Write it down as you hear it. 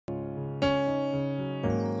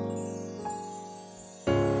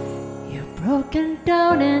broken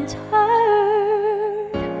down and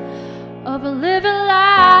tired of living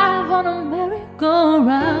life on a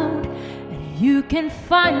merry-go-round, and you can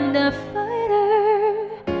find a fighter,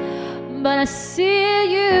 but I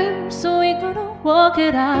see you, so we're gonna walk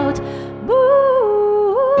it out. Move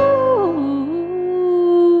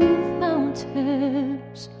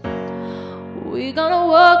mountains, we're gonna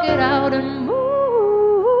walk it out and move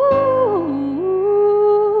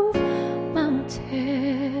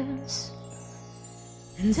mountains.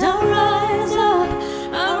 And I'll rise up,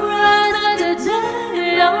 I'll rise like the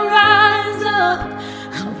day, I'll rise up,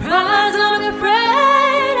 I'll rise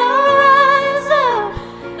unafraid, I'll rise up,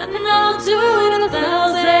 and I'll do it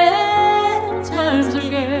 1,000 times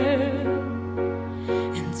again.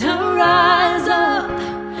 And I'll rise up,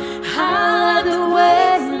 I'll let the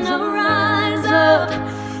waves, and I'll rise up,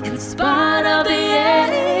 in spite of the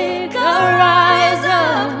ache, I'll rise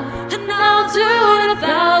up, and I'll do it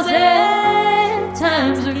 1,000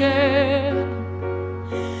 times again.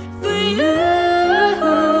 For you,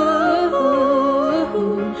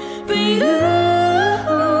 for you,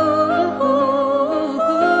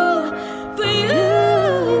 for you,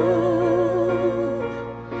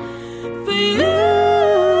 for you.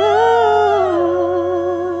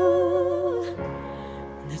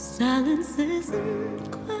 The silence isn't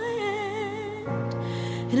quiet,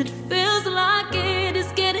 and it feels like it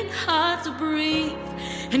is getting hard to breathe.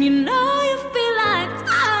 And you know you feel like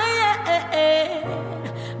tired,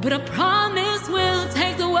 but I promise we'll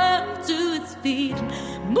take the world to its feet.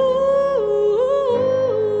 Move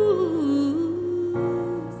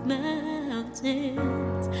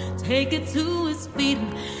mountains, take it to its feet.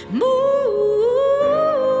 Move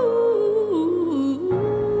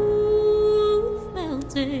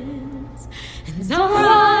mountains, and I'll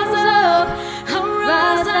rise up, I'll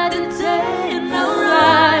rise like the day, and I'll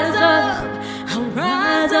rise up, I'll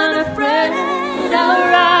rise unafraid, I'll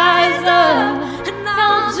rise up, and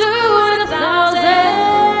I'll do it 1,000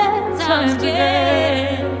 times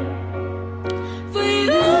again. For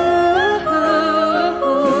you,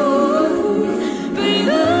 for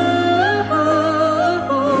you,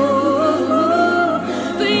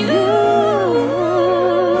 for you,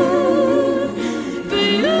 for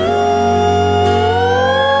you.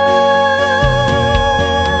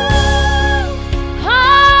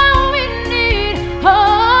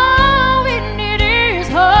 All we need is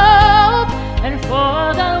hope, and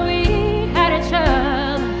for that we had each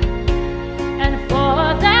other, and for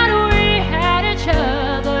that we had each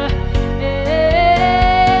other. Yeah.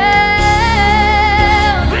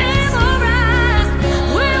 We will rise,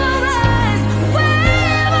 we will rise, we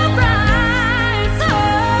will rise. Oh,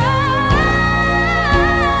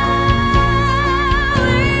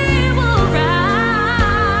 we will rise.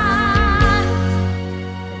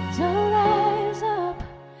 And I'll rise up,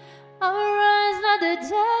 I'll rise like the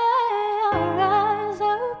day, I'll rise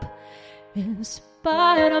up, in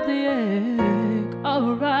spite of the ache,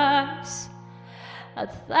 I'll rise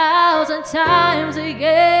 1,000 times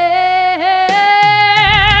again.